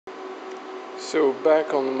So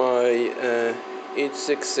back on my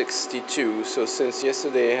 8662, so since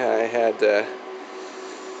yesterday I had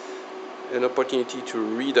an opportunity to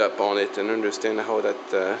read up on it and understand how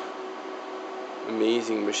that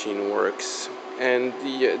amazing machine works. And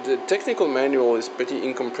the technical manual is pretty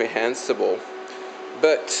incomprehensible,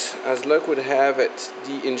 but as luck would have it,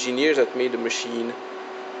 the engineers that made the machine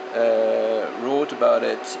wrote about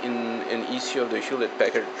it in an issue of the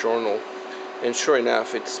Hewlett-Packard Journal. And sure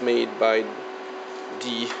enough, it's made by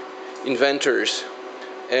the inventors,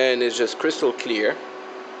 and it's just crystal clear.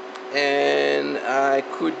 And I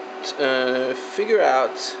could figure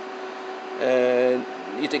out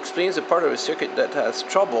it explains a part of a circuit that has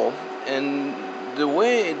trouble, and the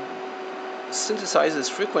way it synthesizes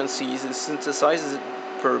frequencies, it synthesizes it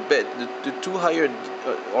per bit. The two higher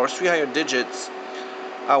or three higher digits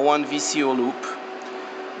are one VCO loop.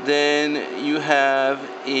 Then you have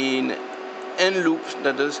an N loop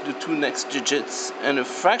that does the two next digits, and a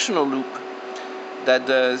fractional loop that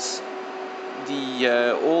does the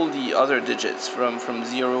all the other digits from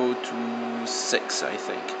 0 to 6, I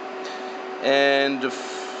think. And the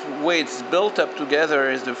way it's built up together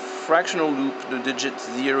is the fractional loop, the digits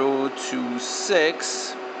 0 to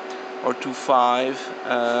 6 or to 5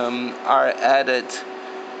 are added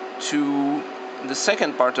to the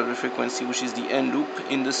second part of the frequency, which is the N loop,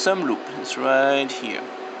 in the sum loop. It's right here.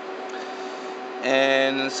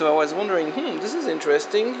 And so I was wondering, this is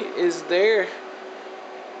interesting. Is there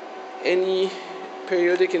any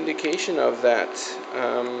periodic indication of that?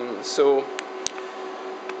 So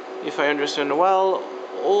if I understand well,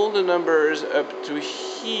 all the numbers up to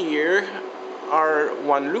here are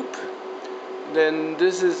one loop. Then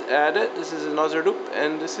this is added, this is another loop,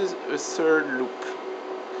 and this is a third loop.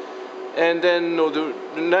 And then the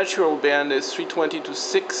natural band is 320 to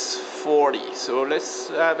 640. So let's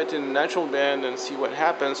have it in natural band and see what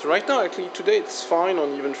happens. Right now, actually, today it's fine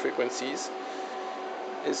on even frequencies.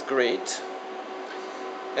 It's great.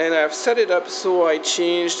 And I've set it up so I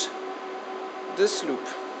changed this loop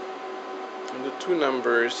and the two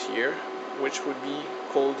numbers here, which would be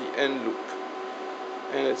called the N loop.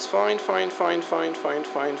 And it's fine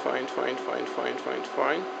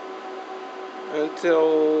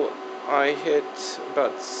until I hit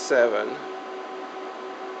about 7.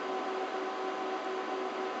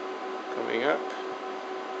 Coming up.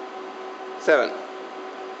 7.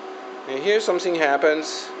 And here something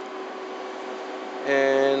happens,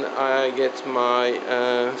 and I get my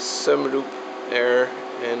sum loop error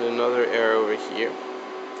and another error over here.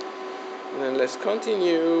 And then let's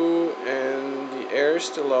continue, and the error is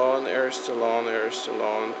still on, error is still on, error is still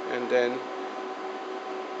on, and then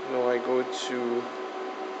I go to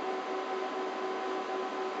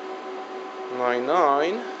line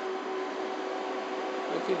 9.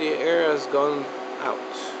 Okay, the error has gone out.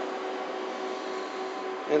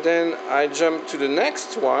 And then I jump to the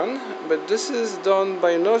next one, but this is done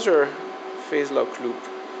by another phase lock loop.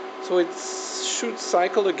 So it should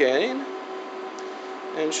cycle again,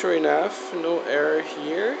 and sure enough, no error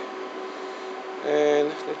here.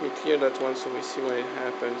 And let me clear that one so we see when it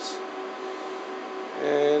happens.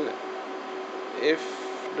 And if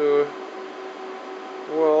the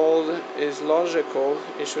world is logical,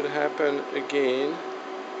 it should happen again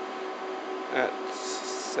at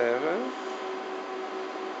 7.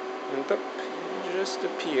 And up, it just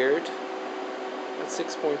appeared at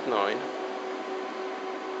 6.9.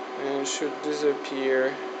 And should disappear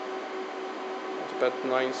at about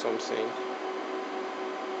 9 something.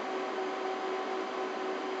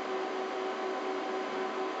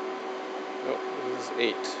 No, this is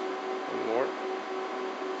 8. One more.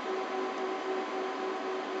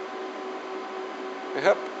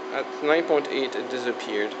 Yep, at 9.8 it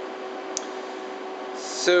disappeared.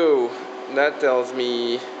 So that tells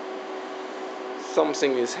me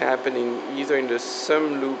something is happening either in the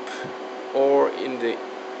sum loop or in the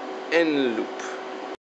N loop.